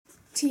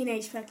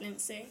Teenage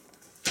pregnancy.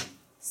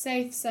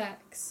 Safe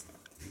sex.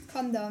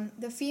 Condom.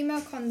 The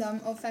female condom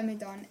or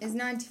femidon is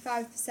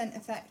 95%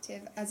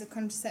 effective as a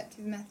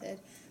contraceptive method.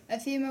 A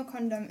female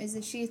condom is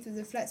a sheath with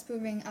a flexible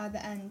ring either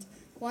end.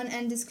 One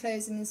end is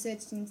closed and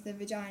inserted into the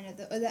vagina,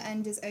 the other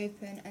end is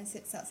open and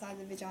sits outside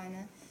the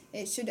vagina.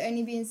 It should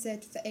only be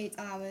inserted for 8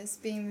 hours,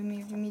 being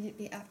removed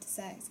immediately after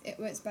sex. It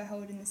works by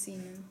holding the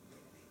semen.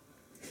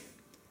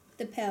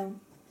 The pill.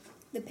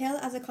 The pill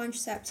as a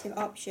contraceptive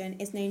option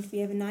is known to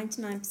be over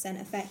 99%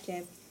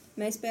 effective.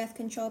 Most birth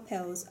control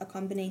pills are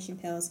combination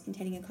pills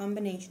containing a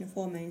combination of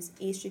hormones,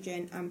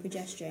 estrogen and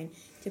progesterone,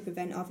 to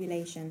prevent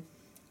ovulation.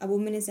 A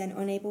woman is then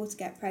unable to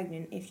get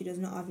pregnant if she does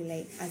not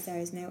ovulate, as there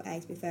is no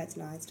egg to be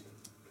fertilised.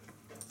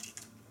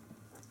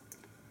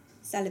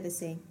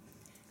 Celibacy.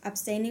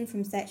 Abstaining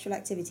from sexual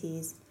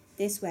activities.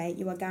 This way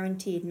you are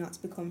guaranteed not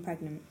to become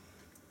pregnant.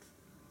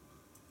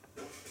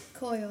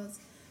 Coils.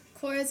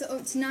 Coils are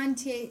up to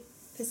 98%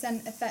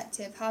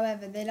 effective,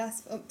 however, they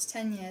last for up to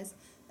 10 years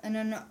and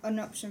are not an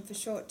option for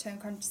short-term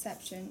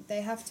contraception.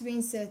 They have to be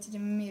inserted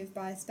and removed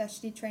by a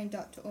specially trained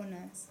doctor or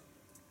nurse.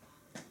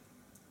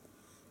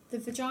 The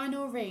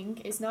vaginal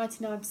ring is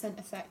 99%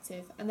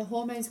 effective, and the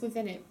hormones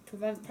within it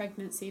prevent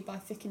pregnancy by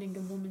thickening a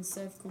woman's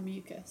cervical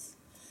mucus.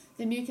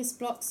 The mucus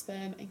blocks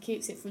sperm and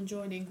keeps it from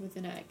joining with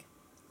an egg.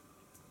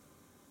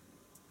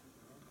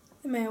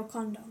 The male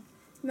condom.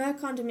 The male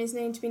condom is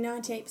known to be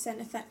 98%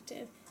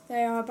 effective.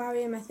 They are a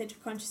barrier method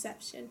of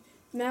contraception.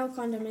 The male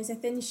condom is a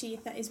thin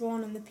sheath that is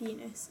worn on the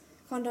penis.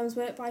 Condoms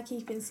work by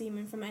keeping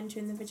semen from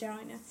entering the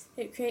vagina.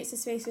 It creates a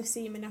space for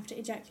semen after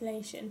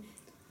ejaculation,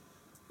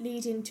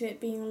 leading to it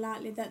being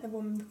unlikely that the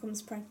woman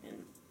becomes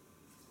pregnant.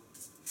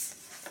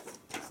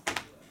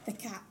 The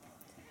cap.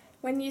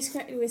 When used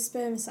correctly with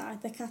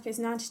spermicide, the cap is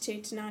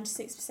 92 to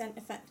 96%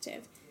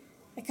 effective.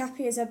 A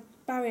cappy is a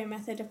barrier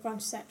method of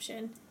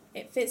contraception.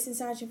 It fits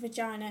inside your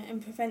vagina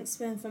and prevents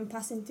sperm from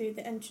passing through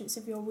the entrance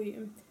of your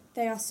womb.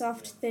 They are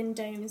soft, thin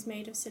domes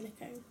made of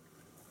silicone.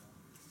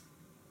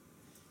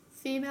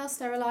 Female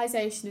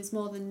sterilisation is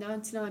more than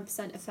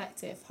 99%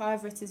 effective,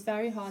 however it is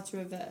very hard to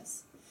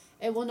reverse.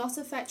 It will not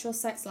affect your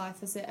sex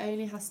life as it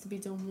only has to be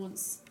done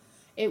once.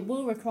 It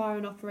will require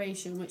an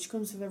operation which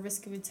comes with a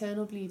risk of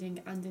internal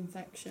bleeding and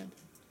infection.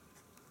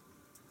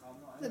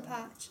 The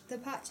patch. The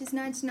patch is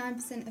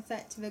 99%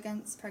 effective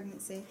against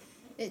pregnancy.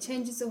 It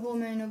changes the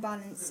hormonal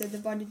balance so the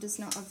body does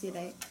not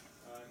ovulate.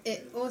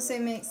 It also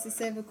makes the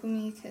cervical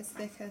mucus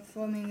thicker,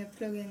 forming a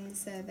plug in the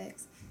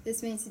cervix.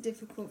 This makes it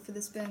difficult for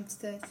the sperm to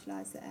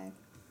fertilise the egg.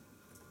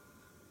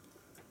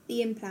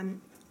 The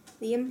implant.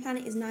 The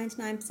implant is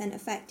 99%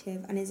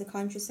 effective and is a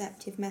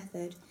contraceptive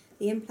method.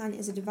 The implant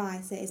is a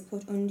device that is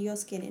put under your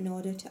skin in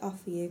order to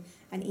offer you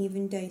an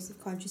even dose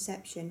of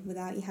contraception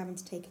without you having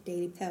to take a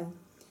daily pill.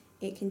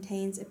 It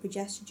contains a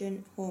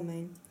progesterone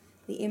hormone.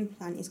 The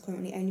implant is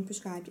currently only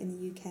prescribed in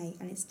the UK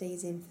and it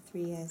stays in for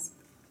 3 years.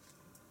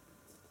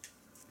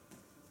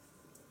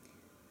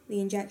 The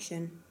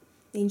injection.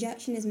 The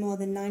injection is more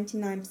than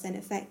 99%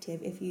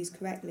 effective if used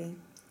correctly.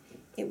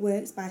 It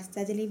works by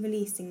steadily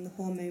releasing the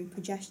hormone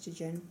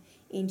progesterone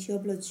into your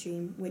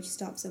bloodstream, which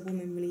stops a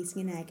woman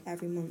releasing an egg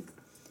every month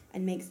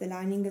and makes the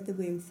lining of the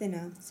womb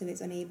thinner so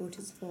it's unable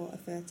to support a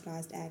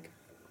fertilised egg.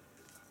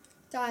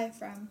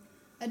 Diaphragm.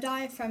 A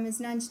diaphragm is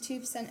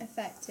 92%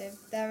 effective.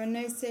 There are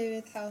no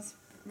serious health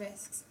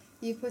risks.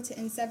 You put it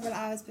in several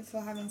hours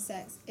before having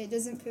sex. It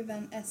doesn't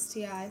prevent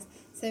STIs,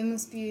 so it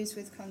must be used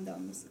with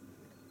condoms.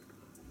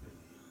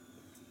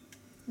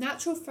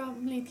 Natural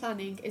family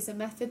planning is a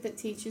method that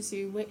teaches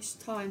you which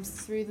times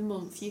through the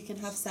month you can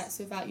have sex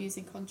without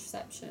using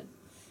contraception.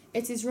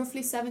 It is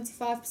roughly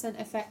 75%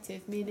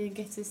 effective, meaning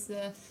it is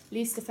the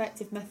least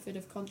effective method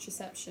of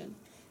contraception.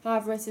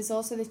 However, it is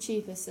also the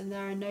cheapest and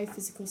there are no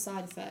physical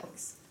side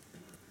effects.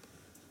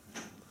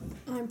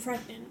 I'm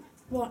pregnant.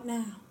 What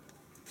now?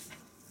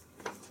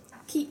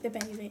 Keep the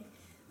baby.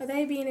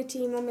 Although being a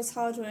teen mum is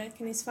hard work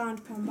and is frowned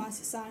upon by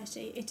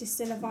society, it is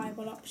still a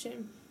viable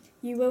option.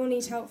 You will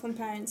need help from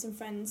parents and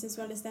friends as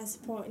well as their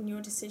support in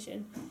your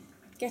decision.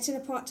 Getting a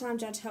part-time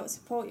job to help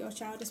support your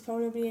child is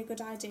probably a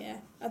good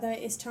idea, although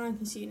it is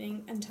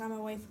time-consuming and time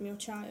away from your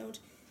child.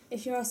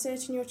 If you are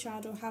certain your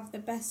child will have the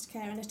best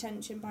care and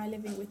attention by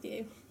living with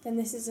you, then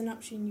this is an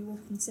option you will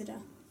consider.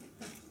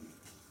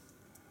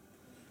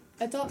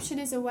 Adoption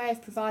is a way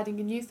of providing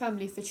a new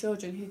family for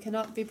children who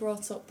cannot be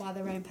brought up by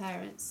their own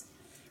parents.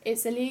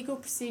 It's a legal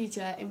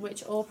procedure in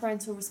which all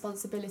parental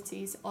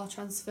responsibilities are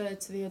transferred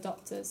to the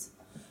adopters.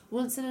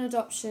 Once an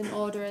adoption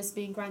order has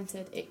been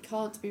granted, it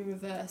can't be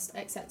reversed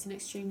except in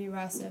extremely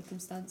rare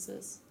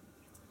circumstances.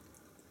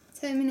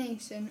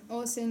 Termination,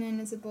 also known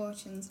as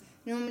abortions,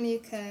 normally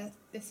occur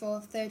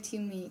before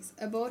 13 weeks.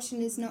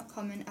 Abortion is not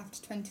common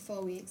after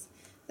 24 weeks.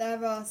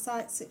 There are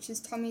sites such as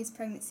Tommy's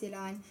Pregnancy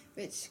Line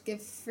which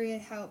give free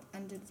help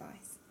and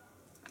advice.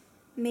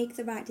 Make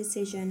the right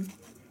decision.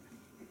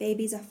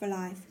 Babies are for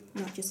life,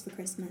 not just for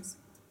Christmas.